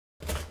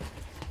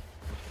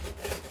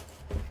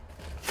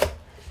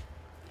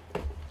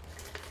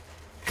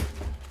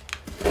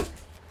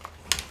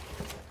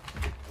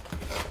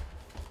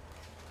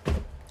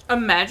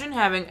Imagine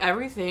having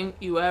everything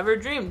you ever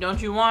dreamed. Don't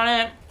you want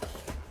it?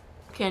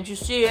 Can't you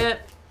see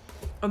it?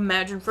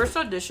 Imagine first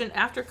audition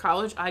after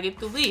college, I get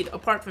the lead.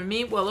 Apart from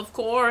me, well, of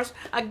course,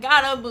 I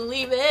gotta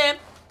believe it.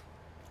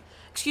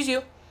 Excuse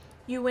you.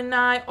 You and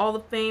I, all the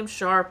fame,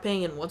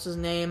 Sharpay, and what's his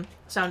name?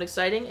 Sound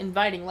exciting?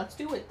 Inviting. Let's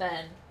do it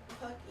then.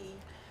 Pucky.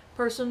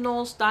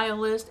 Personal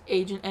stylist,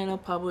 agent, and a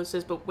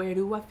publicist. But where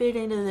do I fit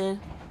into this?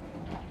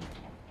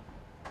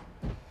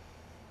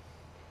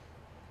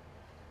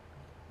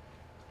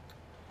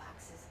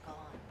 Box is gone.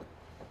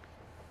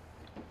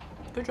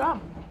 Good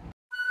job.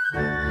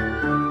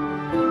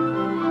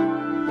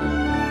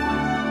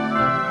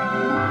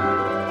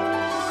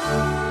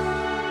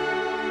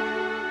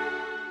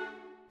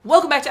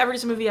 Welcome back to Every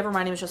Disney Movie Ever.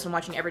 My name is Jess and I'm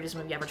watching Every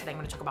Disney Movie Ever. Today I'm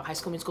going to talk about High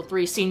School Musical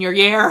 3 Senior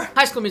Year.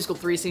 High School Musical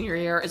 3 Senior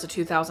Year is a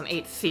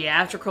 2008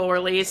 theatrical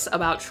release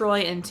about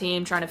Troy and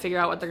team trying to figure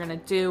out what they're going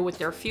to do with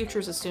their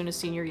futures as soon as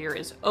senior year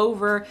is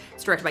over.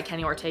 It's directed by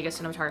Kenny Ortega,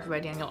 cinematography by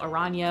Daniel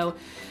Aranyo,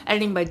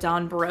 editing by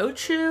Don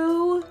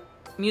Brochu,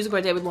 music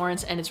by David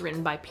Lawrence, and it's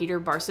written by Peter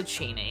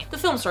Barsocchini. The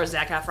film stars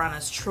Zac Efron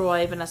as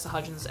Troy, Vanessa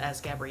Hudgens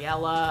as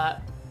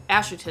Gabriella,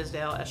 Ashley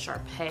Tisdale as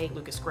Sharpay,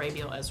 Lucas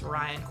Grabeel as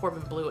Ryan,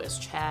 Corbin Bleu as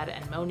Chad,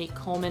 and Monique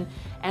Coleman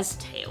as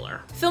Taylor.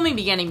 Filming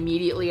began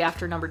immediately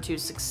after number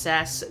 2's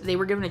success. They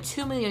were given a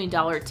 $2 million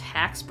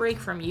tax break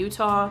from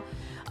Utah.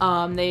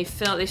 They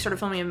started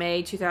filming in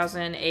May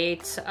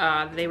 2008.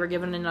 They were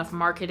given enough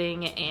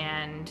marketing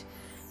and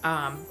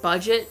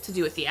budget to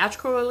do a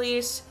theatrical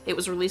release. It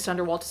was released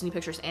under Walt Disney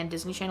Pictures and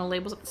Disney Channel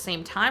labels at the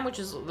same time, which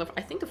is,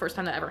 I think, the first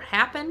time that ever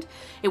happened.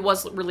 It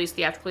was released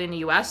theatrically in the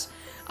US.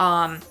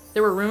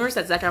 There were rumors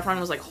that Zac Efron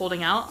was like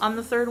holding out on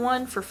the third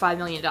one for $5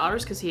 million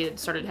because he had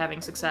started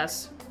having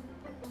success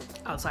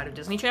outside of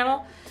Disney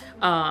Channel.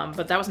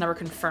 But that was never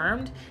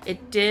confirmed.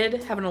 It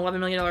did have an $11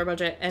 million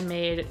budget and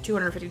made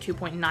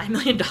 $252.9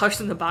 million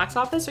in the box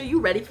office. Are you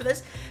ready for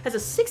this? It has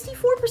a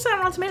 64% on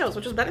Rotten Tomatoes,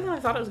 which is better than I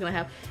thought it was going to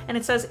have. And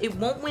it says, it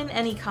won't win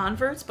any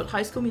converts, but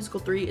High School Musical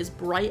 3 is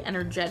bright,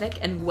 energetic,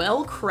 and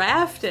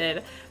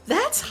well-crafted.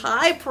 That's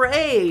high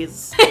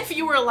praise. If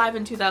you were alive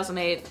in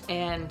 2008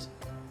 and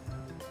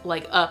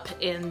like up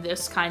in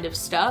this kind of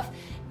stuff,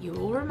 you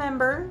will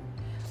remember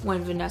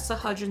when Vanessa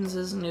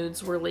Hudgens'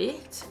 nudes were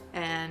leaked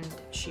and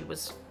she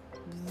was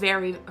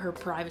her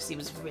privacy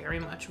was very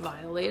much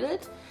violated.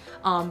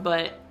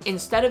 But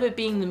instead of it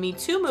being the Me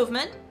Too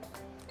movement,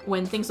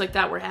 when things like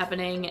that were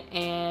happening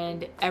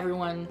and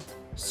everyone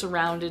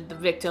surrounded the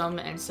victim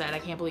and said, I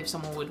can't believe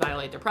someone would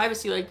violate their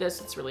privacy like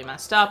this, it's really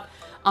messed up.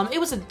 It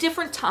was a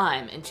different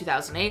time in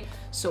 2008,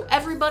 so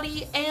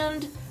everybody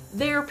and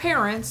their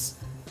parents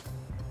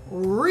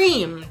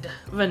reamed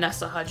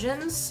Vanessa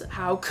Hudgens.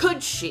 How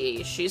could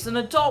she? She's an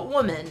adult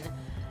woman.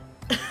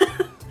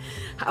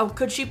 How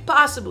could she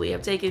possibly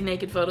have taken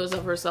naked photos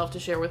of herself to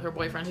share with her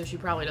boyfriend, who she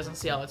probably doesn't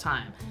see all the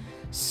time?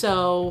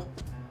 So,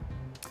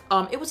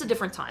 it was a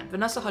different time.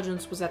 Vanessa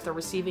Hudgens was at the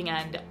receiving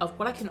end of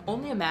what I can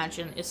only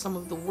imagine is some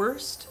of the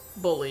worst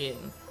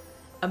bullying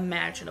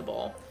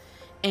imaginable.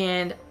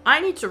 And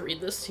I need to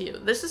read this to you.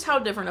 This is how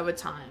different of a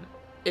time.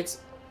 It's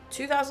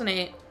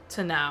 2008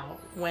 to now,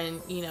 when,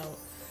 you know,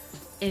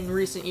 in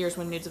recent years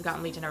when nudes have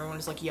gotten leaked and everyone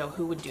is like, yo,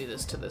 who would do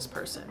this to this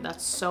person?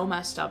 That's so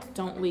messed up.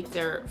 Don't leak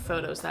their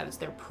photos. That is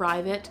their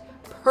private,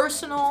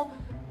 personal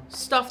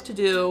stuff to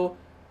do.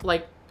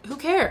 Like, who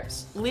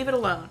cares? Leave it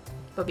alone.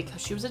 But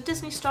because she was a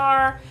Disney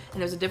star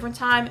and it was a different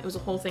time, it was a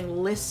whole thing.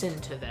 Listen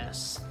to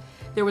this.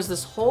 There was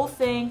this whole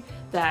thing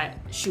that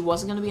she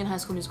wasn't going to be in High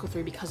School Musical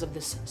 3 because of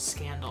this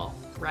scandal,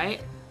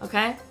 right?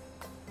 Okay?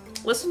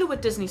 Listen to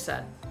what Disney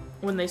said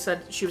when they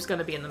said she was going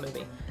to be in the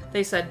movie.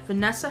 They said,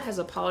 Vanessa has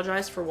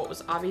apologized for what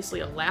was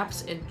obviously a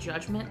lapse in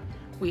judgment.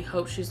 We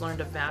hope she's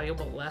learned a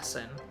valuable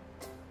lesson.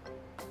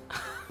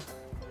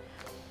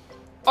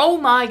 Oh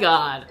my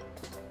god.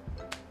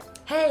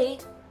 Hey.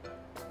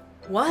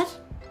 What?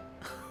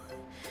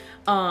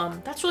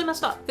 That's really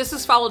messed up. This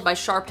is followed by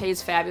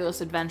Sharpay's Fabulous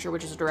Adventure,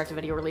 which is a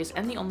direct-to-video release,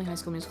 and the only High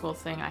School Musical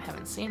thing I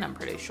haven't seen, I'm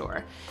pretty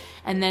sure.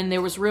 And then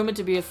there was rumored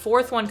to be a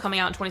fourth one coming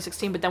out in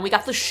 2016, but then we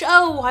got the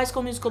show, High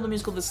School Musical, the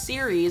musical, the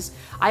series.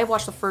 I have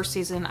watched the first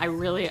season. I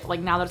really,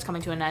 like, now that it's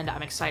coming to an end,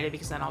 I'm excited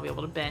because then I'll be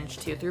able to binge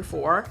 2 through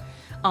 4.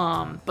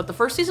 But the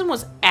first season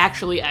was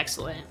actually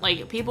excellent.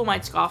 Like, people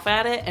might scoff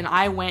at it, and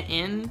I went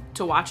in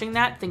to watching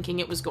that thinking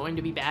it was going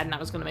to be bad and I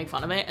was going to make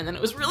fun of it, and then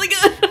it was really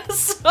good.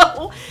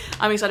 So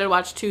I'm excited to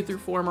watch 2 through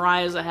 4.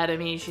 Mariah's ahead of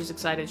me. She's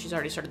excited. She's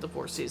already started the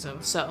 4th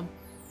season. So,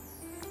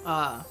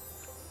 a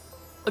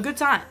good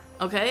time,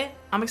 okay?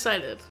 I'm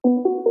excited.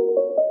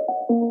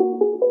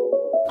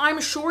 I'm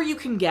sure you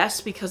can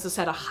guess, because this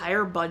had a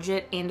higher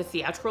budget and a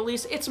theatrical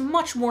release, it's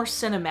much more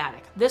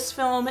cinematic. This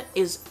film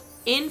is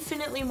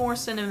infinitely more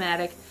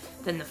cinematic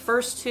than the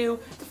first two.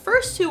 The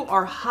first two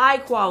are high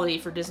quality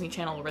for Disney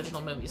Channel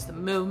original movies. The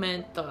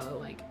movement, the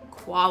like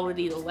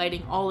quality, the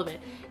lighting, all of it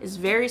is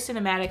very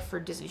cinematic for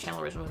Disney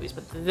Channel original movies,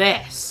 but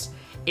this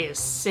is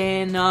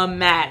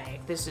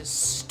cinematic. This is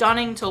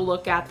stunning to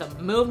look at. The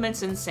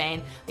movement's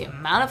insane. The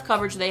amount of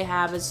coverage they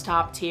have is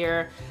top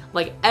tier.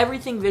 Like,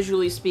 everything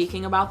visually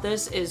speaking about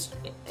this is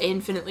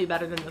infinitely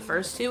better than the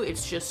first two.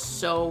 It's just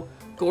so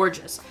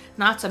gorgeous.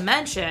 Not to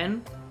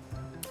mention,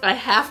 I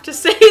have to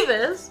say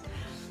this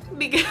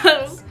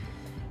because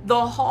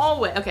the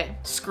hallway, okay,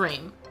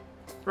 Scream,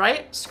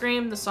 right?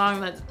 Scream, the song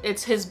that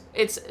it's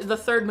the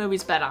third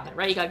movie's bet on it,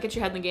 right? You gotta get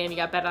your head in the game, you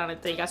got bet on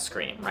it, then you got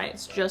Scream, right?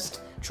 It's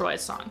just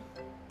Troy's song.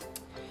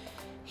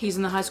 He's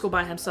in the high school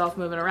by himself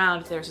moving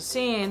around. There's a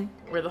scene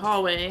where the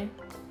hallway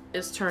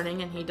is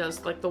turning and he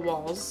does like the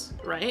walls,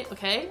 right?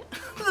 Okay.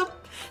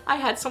 I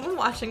had someone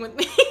watching with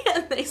me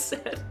and they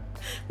said,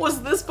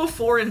 was this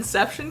before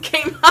Inception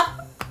came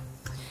out?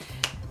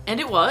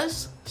 And it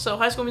was. So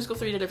High School Musical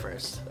 3 did it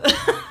first.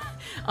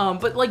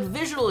 But like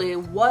visually,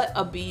 what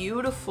a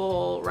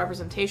beautiful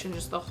representation,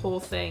 just the whole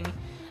thing.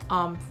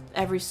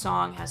 Every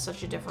song has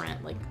such a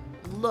different like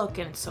look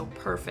and it's so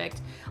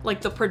perfect.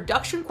 Like the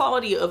production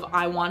quality of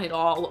I Want It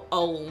All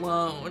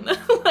alone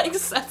like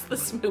sets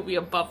this movie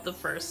above the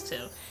first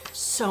two.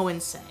 So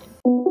insane.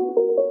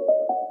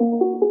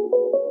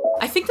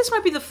 I think this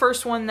might be the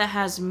first one that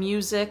has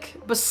music.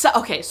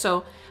 Okay,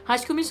 so High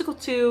School Musical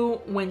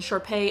 2, when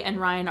Sharpay and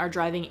Ryan are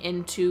driving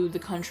into the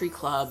country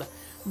club,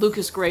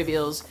 Lucas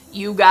Grabeel's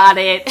You Got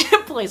It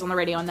plays on the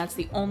radio, and that's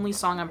the only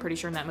song I'm pretty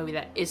sure in that movie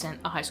that isn't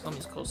a High School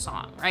Musical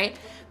song, right?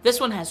 This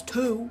one has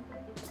two.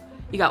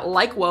 You got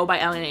Like Whoa by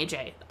Ellen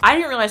AJ. I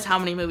didn't realize how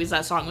many movies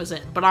that song was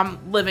in, but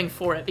I'm living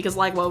for it because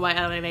Like Whoa by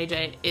Ellen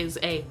AJ is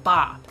a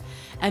bop.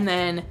 And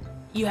then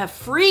you have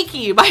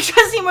Freaky by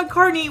Jesse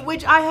McCartney,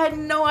 which I had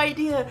no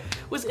idea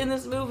was in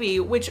this movie,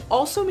 which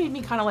also made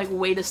me kind of like,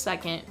 wait a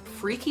second,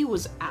 Freaky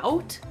was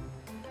out?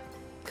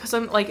 Because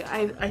I'm like,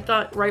 I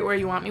thought Right Where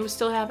You Want Me was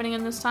still happening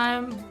in this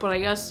time, but I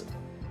guess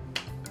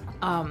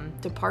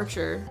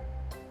Departure?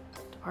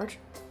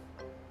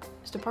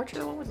 Is Departure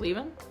the one with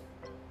Leavin'?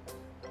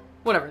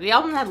 Whatever, the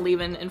album had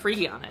Leavin' and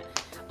Freaky on it,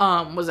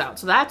 was out.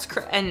 So that's,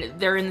 and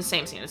they're in the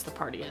same scene as the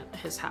party at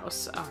his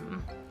house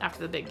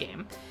after the big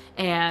game.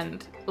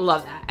 And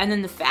love that. And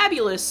then the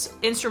fabulous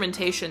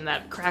instrumentation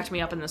that cracked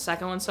me up in the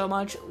second one so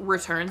much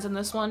returns in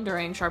this one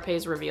during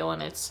Sharpay's reveal,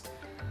 and it's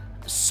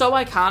so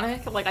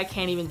iconic, like I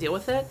can't even deal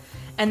with it.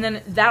 And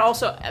then that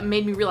also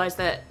made me realize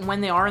that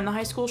when they are in the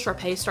high school,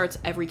 Sharpay starts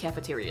every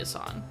cafeteria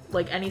song.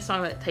 Like any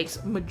song that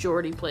takes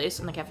majority place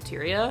in the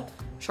cafeteria,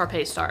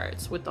 Sharpay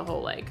starts with the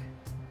whole like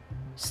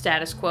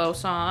Status Quo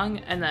song,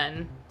 and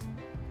then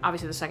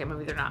obviously the second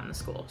movie they're not in the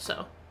school,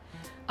 so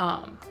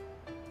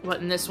but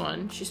in this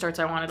one she starts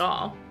I Want It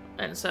All,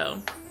 and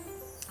so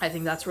I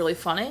think that's really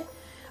funny.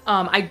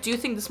 I do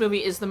think this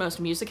movie is the most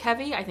music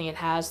heavy. I think it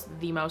has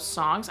the most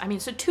songs. I mean,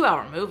 it's a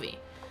 2-hour movie.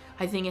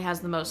 I think it has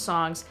the most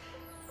songs,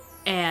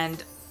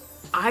 and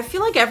I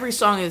feel like every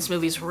song in this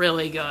movie is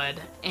really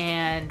good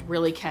and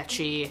really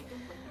catchy.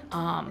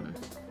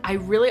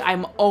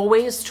 I'm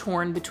always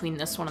torn between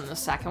this one and the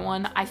second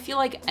one. I feel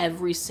like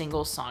every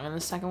single song in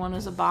the second one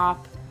is a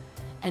bop.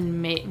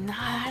 And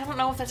I don't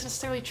know if that's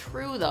necessarily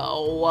true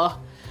though.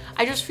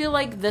 I just feel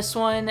like this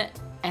one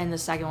and the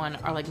second one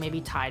are like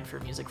maybe tied for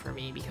music for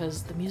me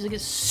because the music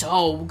is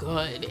so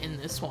good in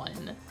this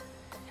one.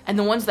 And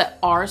the ones that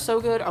are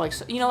so good are like,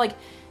 so, you know, like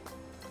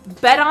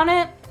Bet on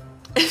It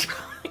is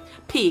probably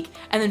peak.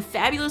 And then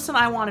Fabulous and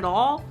I Want It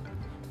All,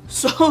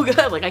 so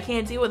good. Like I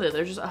can't deal with it.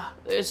 They're just,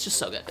 it's just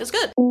so good. It's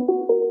good.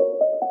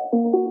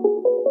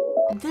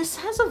 This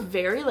has a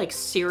very like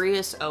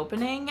serious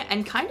opening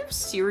and kind of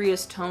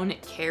serious tone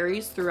it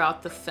carries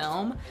throughout the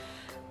film.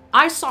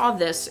 I saw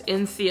this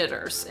in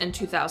theaters in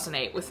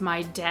 2008 with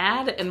my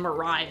dad and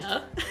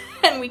Mariah,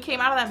 and we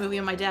came out of that movie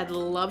and my dad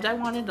loved I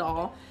Want It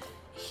All.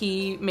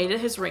 He made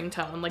it his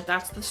ringtone. Like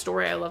that's the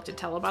story I love to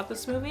tell about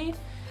this movie.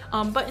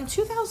 But in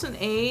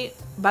 2008,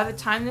 by the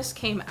time this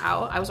came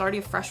out, I was already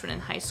a freshman in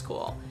high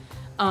school.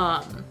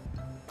 Or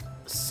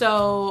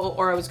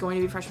I was going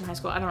to be a freshman in high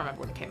school. I don't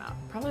remember when it came out.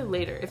 Probably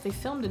later. If they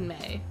filmed in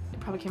May, it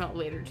probably came out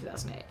later in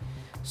 2008.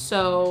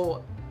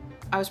 So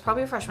I was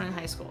probably a freshman in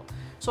high school.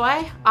 So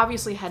I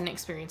obviously hadn't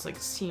experienced like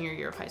senior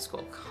year of high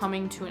school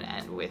coming to an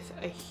end with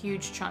a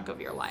huge chunk of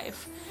your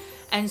life.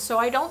 And so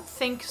I don't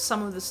think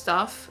some of the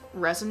stuff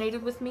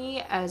resonated with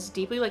me as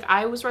deeply. Like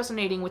I was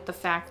resonating with the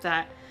fact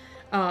that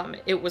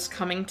it was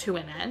coming to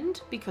an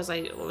end because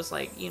I was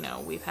like, you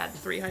know, we've had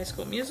 3 High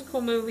School Musical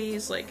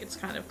movies. Like it's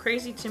kind of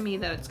crazy to me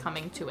that it's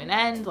coming to an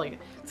end. Like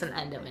it's an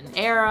end of an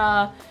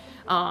era.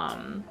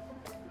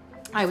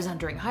 I was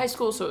entering high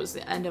school, so it was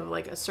the end of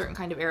like a certain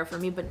kind of era for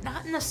me, but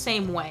not in the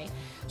same way.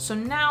 So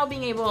now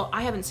being able,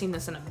 I haven't seen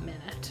this in a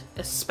minute,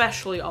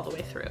 especially all the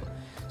way through.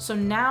 So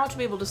now to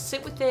be able to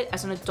sit with it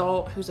as an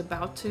adult who's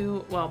about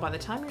to, well, by the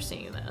time you're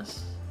seeing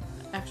this,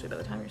 actually by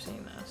the time you're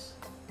seeing this,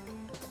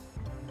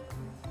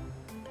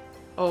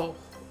 oh,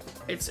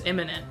 it's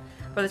imminent.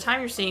 By the time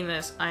you're seeing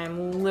this, I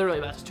am literally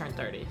about to turn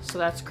 30, so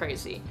that's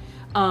crazy.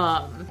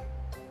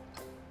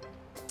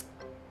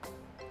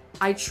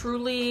 I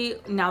truly,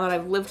 now that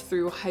I've lived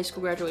through high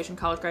school graduation,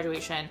 college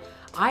graduation,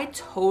 I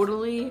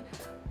totally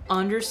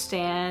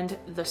understand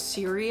the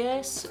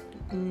serious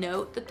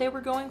note that they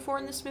were going for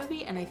in this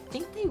movie, and I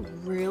think they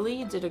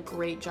really did a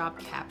great job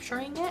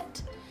capturing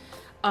it.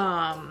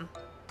 I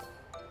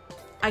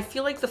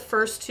feel like the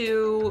first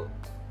two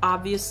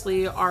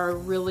obviously are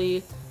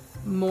really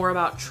more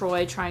about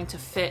Troy trying to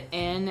fit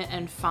in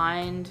and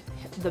find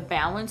the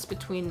balance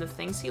between the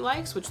things he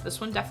likes, which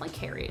this one definitely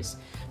carries.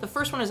 The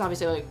first one is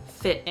obviously like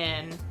fit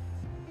in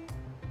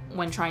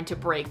when trying to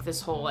break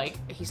this whole like,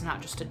 he's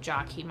not just a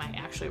jock, he might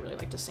actually really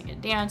like to sing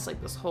and dance, like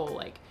this whole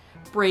like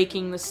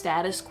breaking the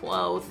status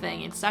quo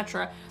thing,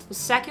 etc. The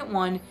second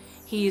one,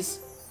 he's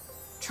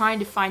trying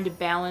to find a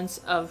balance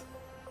of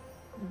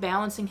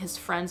balancing his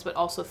friends but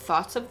also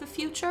thoughts of the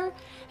future.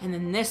 And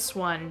then this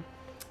one,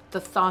 the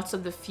thoughts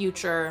of the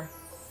future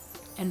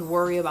and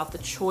worry about the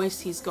choice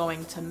he's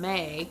going to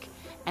make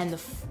and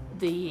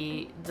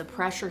the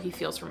pressure he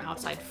feels from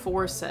outside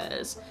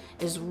forces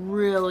is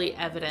really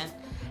evident.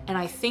 And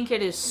I think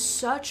it is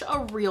such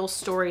a real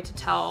story to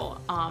tell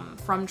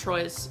from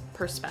Troy's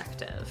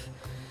perspective,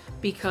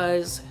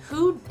 because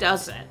who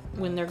doesn't,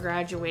 when they're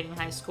graduating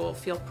high school,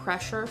 feel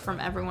pressure from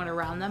everyone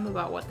around them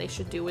about what they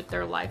should do with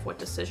their life, what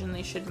decision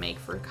they should make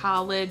for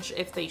college,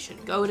 if they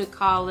should go to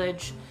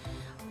college,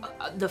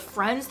 the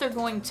friends they're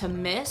going to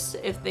miss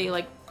if they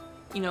like,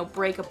 you know,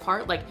 break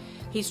apart. Like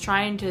he's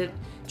trying to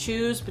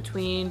choose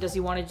between, does he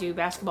want to do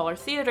basketball or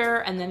theater?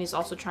 And then he's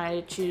also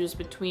trying to choose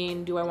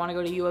between, do I want to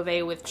go to U of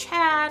A with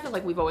Chad,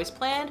 like we've always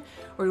planned,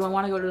 or do I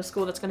want to go to a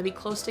school that's going to be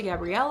close to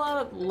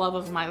Gabriella, love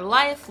of my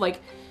life?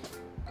 Like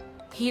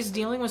he's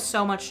dealing with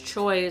so much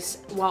choice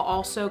while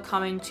also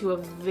coming to a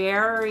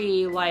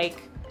very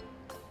like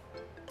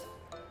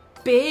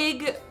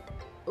big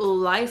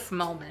life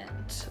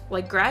moment.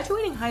 Like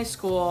graduating high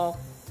school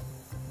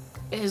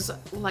is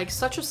like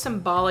such a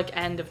symbolic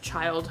end of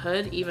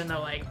childhood, even though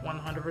like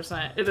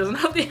 100% it is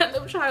not the end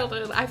of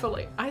childhood. I feel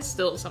like I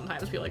still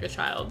sometimes feel like a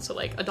child, so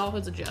like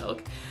adulthood's a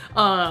joke.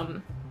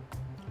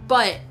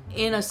 But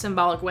in a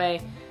symbolic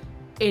way,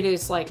 it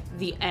is like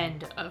the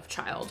end of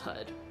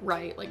childhood,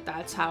 right? Like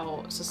that's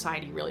how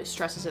society really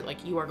stresses it.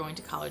 Like you are going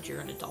to college,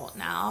 you're an adult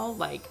now.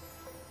 Like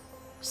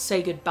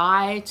say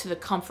goodbye to the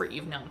comfort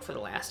you've known for the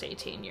last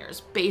 18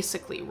 years,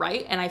 basically,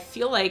 right? And I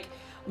feel like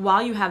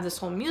while you have this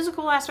whole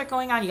musical aspect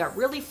going on, you got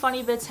really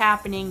funny bits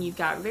happening, you've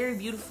got very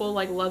beautiful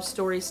like love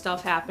story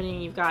stuff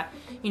happening, you've got,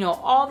 you know,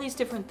 all these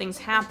different things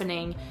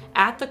happening.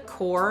 At the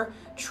core,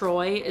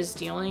 Troy is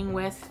dealing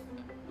with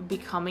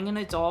becoming an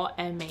adult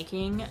and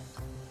making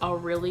a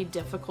really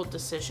difficult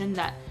decision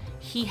that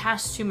he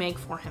has to make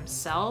for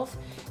himself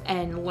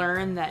and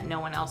learn that no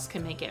one else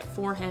can make it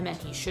for him, and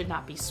he should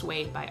not be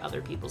swayed by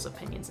other people's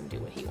opinions and do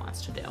what he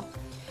wants to do.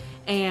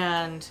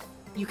 And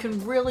you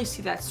can really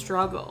see that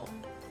struggle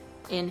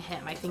in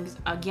him. I think,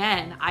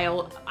 again,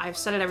 I've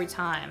said it every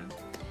time,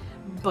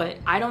 but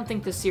I don't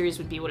think this series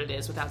would be what it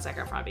is without Zac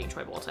Efron being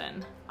Troy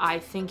Bolton. I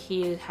think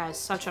he has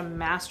such a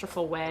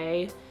masterful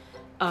way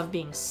of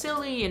being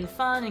silly and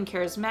fun and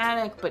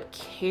charismatic, but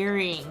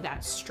carrying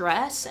that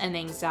stress and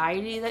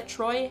anxiety that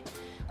Troy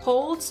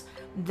holds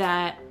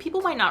that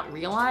people might not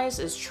realize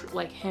is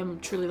like him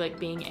truly like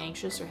being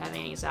anxious or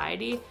having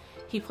anxiety.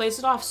 He plays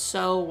it off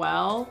so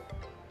well.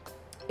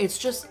 It's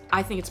just,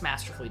 I think it's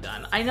masterfully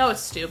done. I know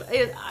it's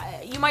stupid.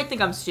 You might think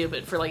I'm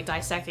stupid for like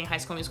dissecting High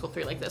School Musical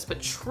 3 like this, but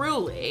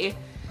truly,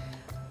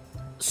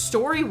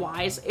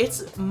 story-wise,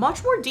 it's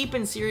much more deep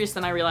and serious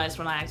than I realized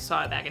when I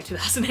saw it back in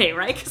 2008,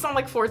 right? Because I'm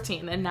like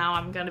 14 and now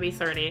I'm gonna be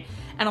 30.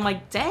 And I'm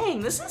like,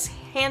 dang, this is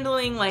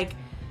handling like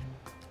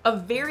a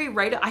very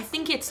I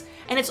think it's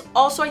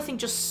also, I think,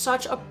 just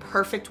such a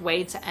perfect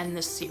way to end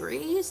this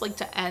series, like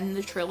to end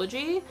the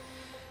trilogy,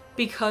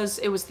 because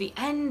it was the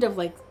end of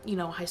like, you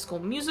know, High School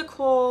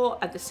Musical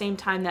at the same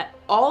time that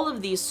all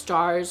of these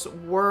stars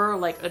were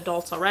like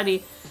adults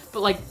already, but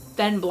like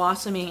then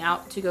blossoming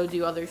out to go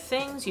do other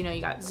things. You know,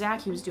 you got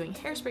Zach, he was doing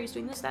Hairspray, he's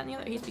doing this, that, and the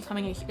other. He's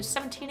becoming he's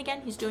 17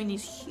 again. He's doing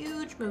these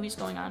huge movies,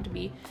 going on to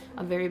be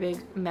a very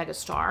big mega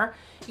star.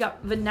 You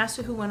got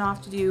Vanessa, who went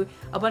off to do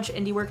a bunch of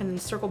indie work and then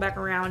circle back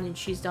around, and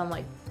she's done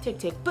like Tick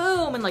Tick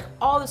Boom and like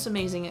all this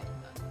amazing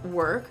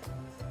work.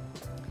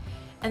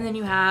 And then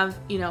you have,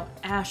 you know,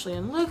 Ashley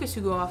and Lucas,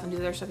 who go off and do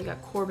their stuff. You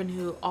got Corbin,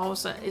 who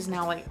also is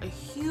now like a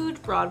huge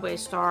Broadway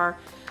star.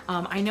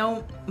 I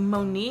know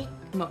Monique,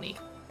 I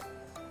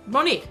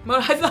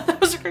thought that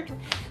was her character.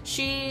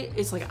 She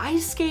is like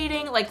ice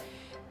skating. Like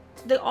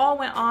they all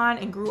went on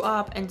and grew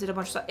up and did a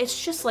bunch of stuff.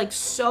 It's just like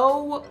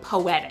so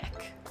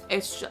poetic.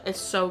 It's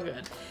so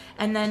good.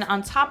 And then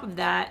on top of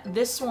that,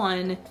 this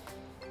one,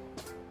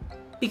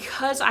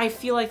 because I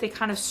feel like they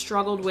kind of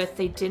struggled with,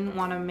 they didn't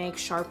want to make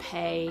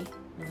Sharpay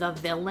the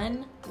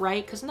villain,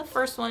 right? Because in the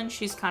first one,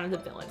 she's kind of the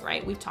villain,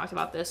 right? We've talked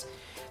about this.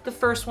 The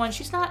first one,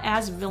 she's not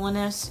as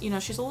villainous. You know,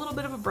 she's a little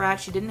bit of a brat.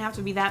 She didn't have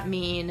to be that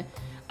mean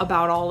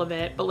about all of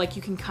it, but like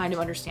you can kind of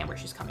understand where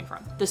she's coming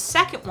from. The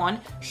second one,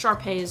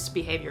 Sharpay's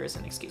behavior is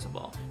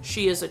inexcusable.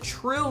 She is a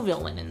true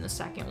villain in the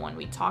second one.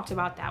 We talked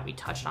about that. We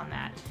touched on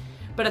that.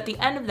 But at the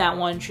end of that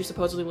one, she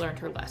supposedly learned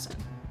her lesson,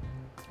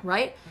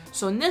 right?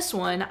 So in this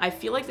one, I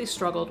feel like they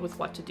struggled with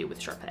what to do with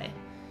Sharpay.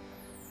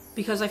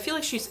 Because I feel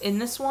like she's in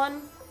this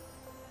one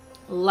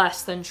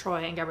less than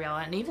Troy and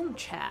Gabriella, and even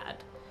Chad.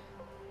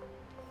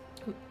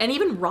 And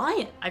even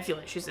Ryan, I feel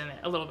like she's in it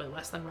a little bit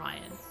less than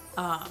Ryan.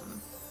 I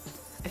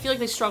feel like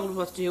they struggled with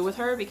what to do with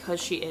her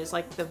because she is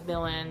like the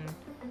villain,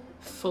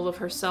 full of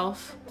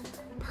herself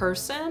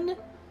person.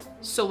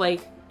 So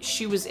like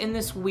she was in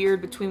this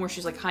weird between where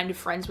she's like kind of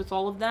friends with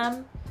all of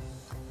them,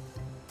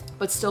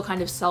 but still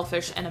kind of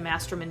selfish and a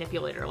master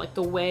manipulator. Like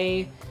the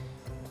way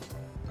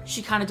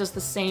she kind of does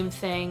the same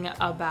thing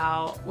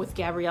with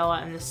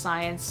Gabriella and the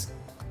science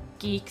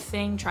geek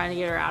thing, trying to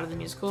get her out of the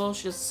musical.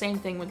 She does the same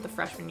thing with the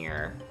freshman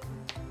year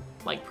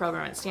like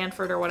program at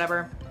Stanford or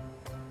whatever,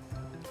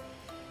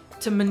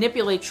 to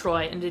manipulate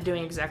Troy into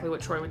doing exactly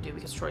what Troy would do,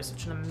 because Troy's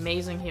such an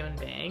amazing human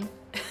being,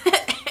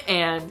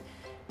 and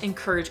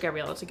encourage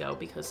Gabriella to go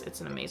because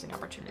it's an amazing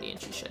opportunity and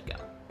she should go.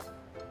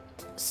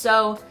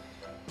 So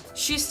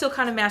she's still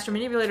kind of master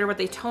manipulator, but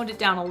they toned it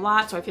down a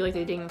lot, so I feel like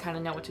they didn't kind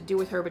of know what to do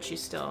with her, but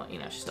she's still, you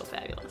know, she's still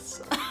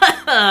fabulous.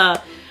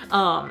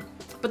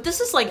 But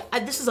this is like,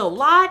 this is a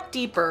lot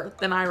deeper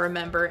than I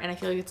remember, and I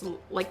feel like it's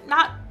like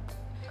not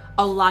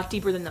a lot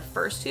deeper than the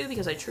first two,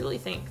 because I truly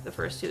think the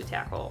first two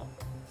tackle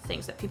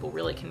things that people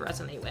really can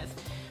resonate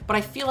with. But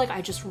I feel like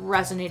I just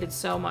resonated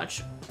so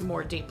much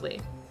more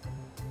deeply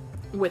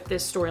with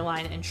this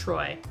storyline and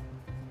Troy,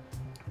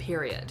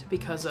 period,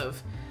 because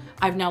of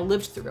I've now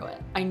lived through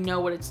it. I know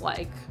what it's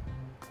like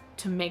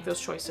to make those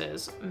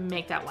choices,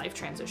 make that life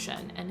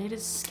transition, and it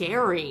is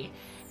scary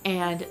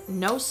and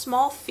no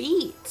small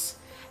feat.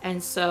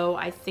 And so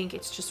I think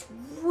it's just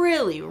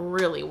really,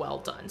 really well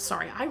done.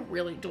 Sorry, I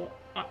really don't,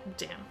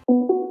 damn.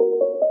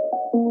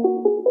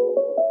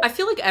 I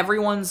feel like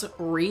everyone's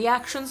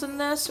reactions in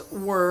this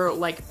were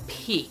like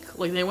peak.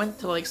 Like they went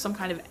to like some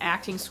kind of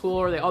acting school,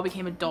 or they all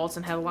became adults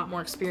and had a lot more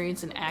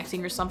experience in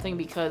acting or something,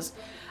 because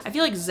I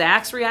feel like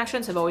Zach's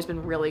reactions have always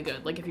been really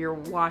good. Like if you're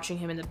watching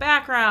him in the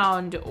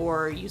background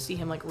or you see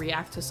him like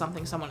react to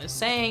something someone is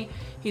saying,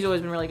 he's always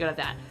been really good at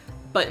that.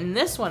 But in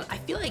this one, I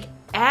feel like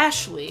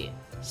Ashley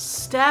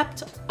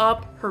stepped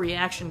up her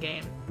reaction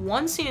game.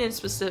 One scene in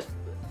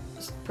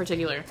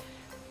particular,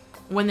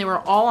 when they were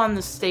all on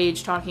the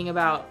stage talking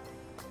about,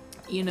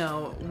 you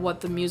know, what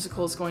the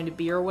musical is going to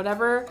be or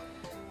whatever,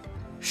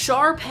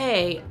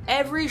 Sharpay,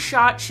 every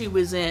shot she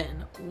was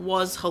in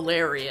was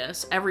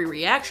hilarious. Every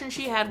reaction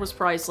she had was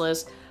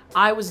priceless.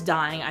 I was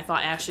dying. I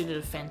thought Ashley did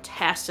a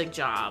fantastic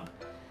job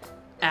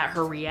at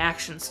her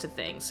reactions to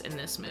things in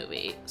this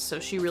movie, so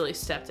she really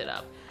stepped it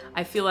up.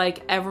 I feel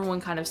like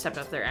everyone kind of stepped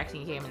up their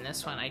acting game in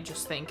this one. I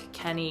just think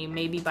Kenny,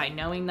 maybe by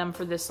knowing them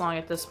for this long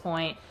at this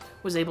point,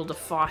 was able to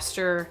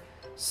foster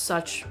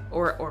such,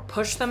 or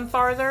push them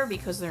farther,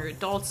 because they're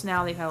adults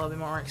now, they've had a little bit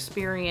more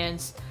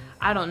experience.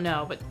 I don't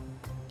know, but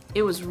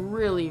it was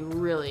really,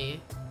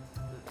 really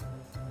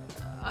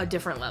a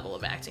different level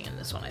of acting in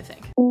this one, I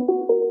think.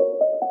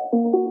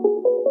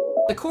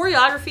 The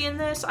choreography in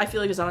this, I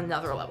feel like, is on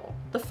another level.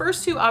 The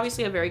first two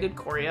obviously have very good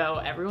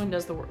choreo. Everyone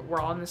does the we're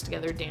all in this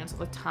together dance all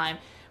the time.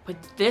 But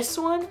this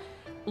one,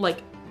 like,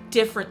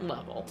 different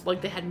level.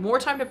 Like, they had more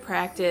time to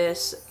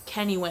practice.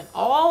 Kenny went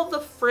all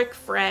the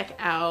frick-frack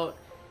out.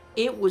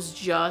 It was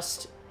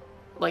just,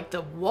 like,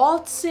 the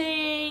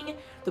waltzing,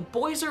 the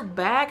boys are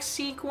back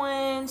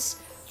sequence,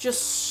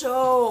 just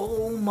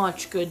so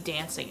much good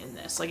dancing in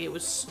this. Like, it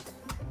was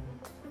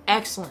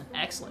excellent,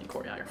 excellent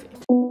choreography.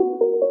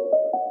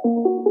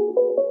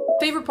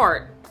 Favorite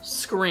part,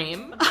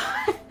 scream.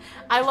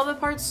 I love that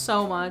part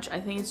so much.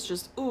 I think it's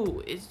just,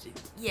 ooh, it's,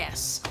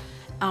 yes.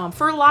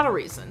 For a lot of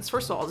reasons.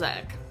 First of all,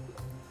 Zach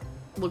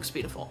looks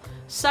beautiful.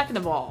 Second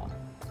of all,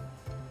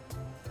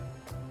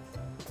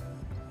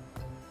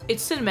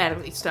 it's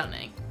cinematically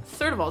stunning.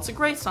 Third of all, it's a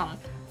great song.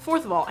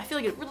 Fourth of all, I feel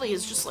like it really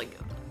is just like,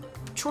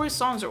 Troy's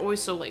songs are always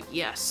so like,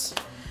 yes.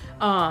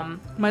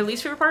 My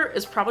least favorite part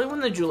is probably when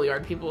the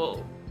Juilliard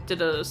people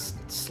did a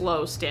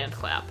slow stand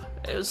clap.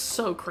 It was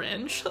so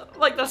cringe.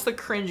 Like, that's the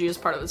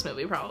cringiest part of this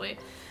movie, probably.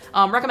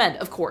 Recommend,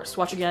 of course.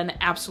 Watch again,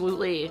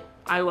 absolutely.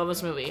 I love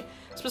this movie.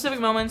 Specific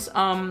moments,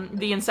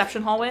 the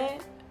Inception hallway,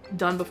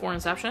 done before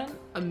Inception,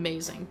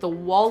 amazing. The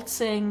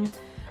waltzing,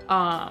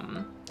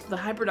 the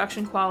high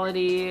production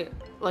quality,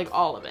 like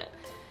all of it.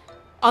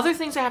 Other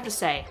things I have to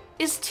say,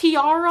 is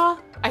Tiara,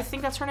 I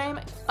think that's her name,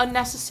 a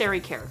necessary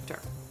character?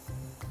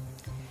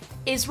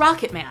 Is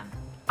Rocket Man?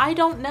 I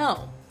don't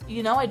know.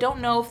 You know, I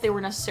don't know if they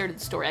were necessary to the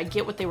story. I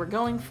get what they were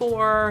going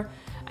for.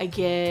 I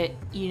get,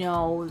 you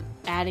know,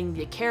 adding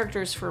the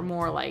characters for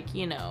more, like,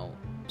 you know,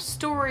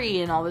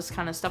 story and all this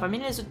kind of stuff. I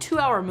mean, it's a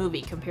 2-hour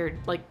movie compared,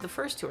 like, the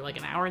first two are like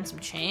an hour and some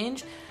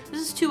change.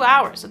 This is 2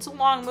 hours. It's a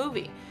long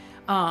movie.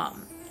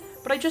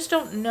 But I just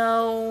don't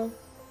know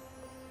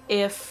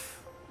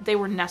if they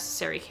were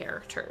necessary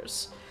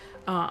characters.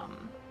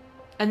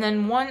 And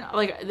then one,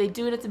 like, they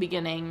do it at the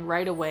beginning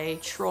right away.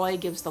 Troy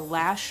gives the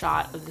last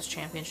shot of this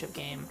championship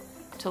game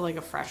to, like,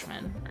 a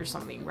freshman or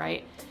something,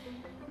 right?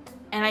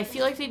 And I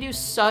feel like they do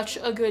such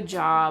a good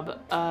job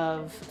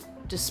of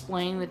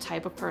displaying the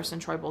type of person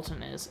Troy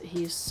Bolton is.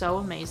 He's so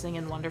amazing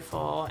and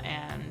wonderful,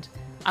 and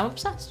I'm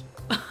obsessed.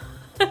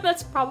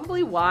 That's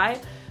probably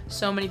why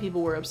so many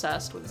people were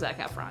obsessed with Zac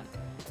Efron.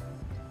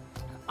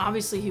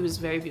 Obviously, he was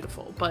very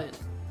beautiful,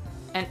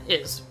 and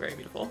is very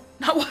beautiful.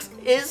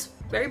 Is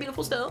very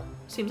beautiful still.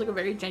 Seems like a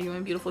very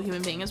genuine, beautiful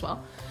human being as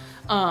well.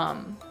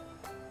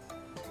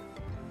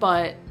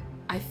 But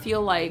I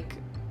feel like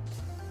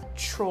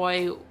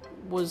Troy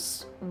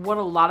was what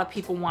a lot of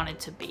people wanted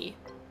to be,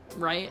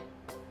 right?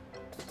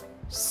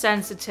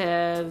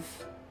 Sensitive,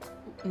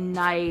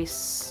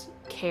 nice,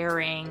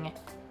 caring,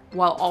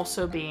 while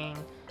also being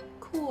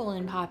cool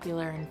and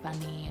popular and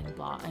funny and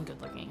blah and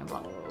good looking and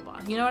blah blah blah blah.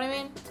 You know what I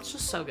mean? It's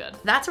just so good.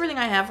 That's everything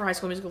I have for High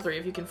School Musical 3,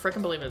 if you can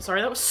frickin' believe it.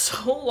 Sorry that was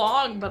so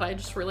long, but I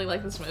just really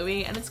like this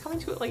movie, and it's coming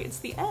to it, like, it's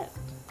the end,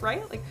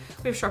 right? Like,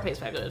 we have Sharpay's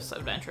Fabulous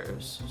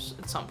Adventures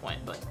at some point,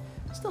 but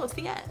still, it's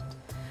the end.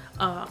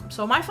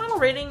 So my final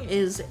rating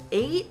is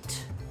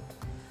 8.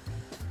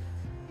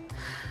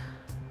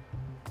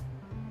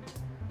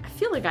 I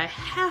feel like I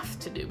have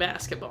to do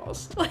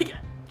basketballs. Like,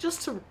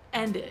 just to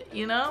end it,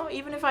 you know?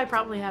 Even if I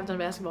probably have done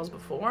basketballs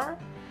before,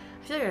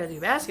 I feel like I gotta do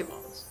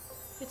basketballs.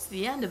 It's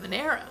the end of an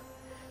era.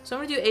 So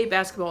I'm gonna do 8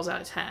 basketballs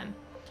out of 10.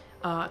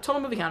 Total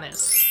movie count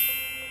is...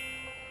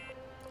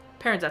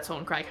 Parents at Home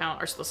and cry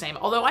count are still the same,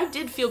 although I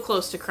did feel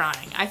close to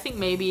crying. I think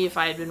maybe if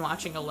I had been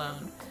watching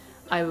alone,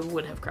 I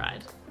would have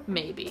cried.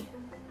 Maybe.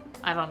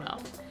 I don't know.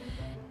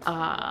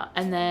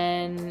 And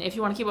then if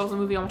you want to keep up with the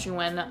movie I'm watching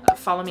when,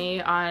 follow me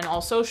on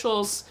all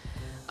socials.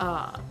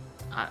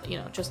 You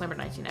know, Just Lambert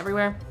 19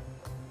 everywhere.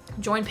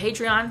 Join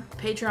Patreon.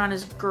 Patreon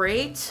is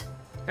great.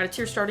 Got a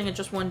tier starting at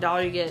just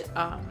 $1. You get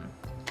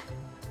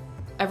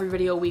every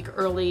video a week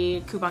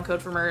early, coupon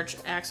code for merch,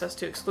 access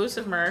to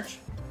exclusive merch.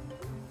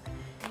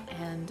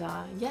 And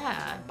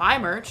yeah, buy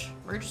merch.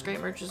 Merch is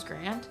great. Merch is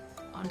grand.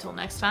 Until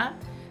next time,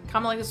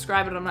 comment, like,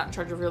 subscribe, but I'm not in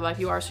charge of your life.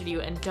 You are, so do you.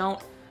 And don't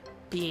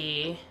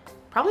be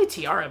probably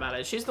Tiara about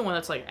it. She's the one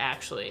that's, like,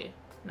 actually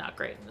not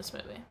great in this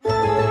movie.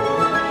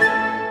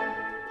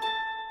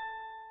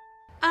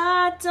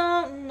 I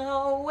don't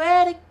know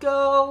where to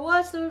go,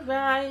 what's the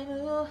right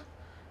move?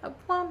 I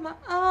want my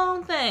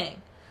own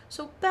thing,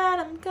 so bad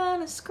I'm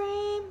gonna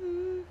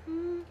scream.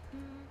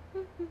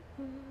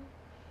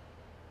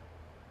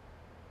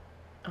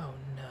 Oh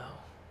no,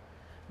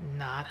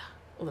 not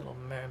Little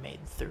Mermaid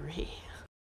 3.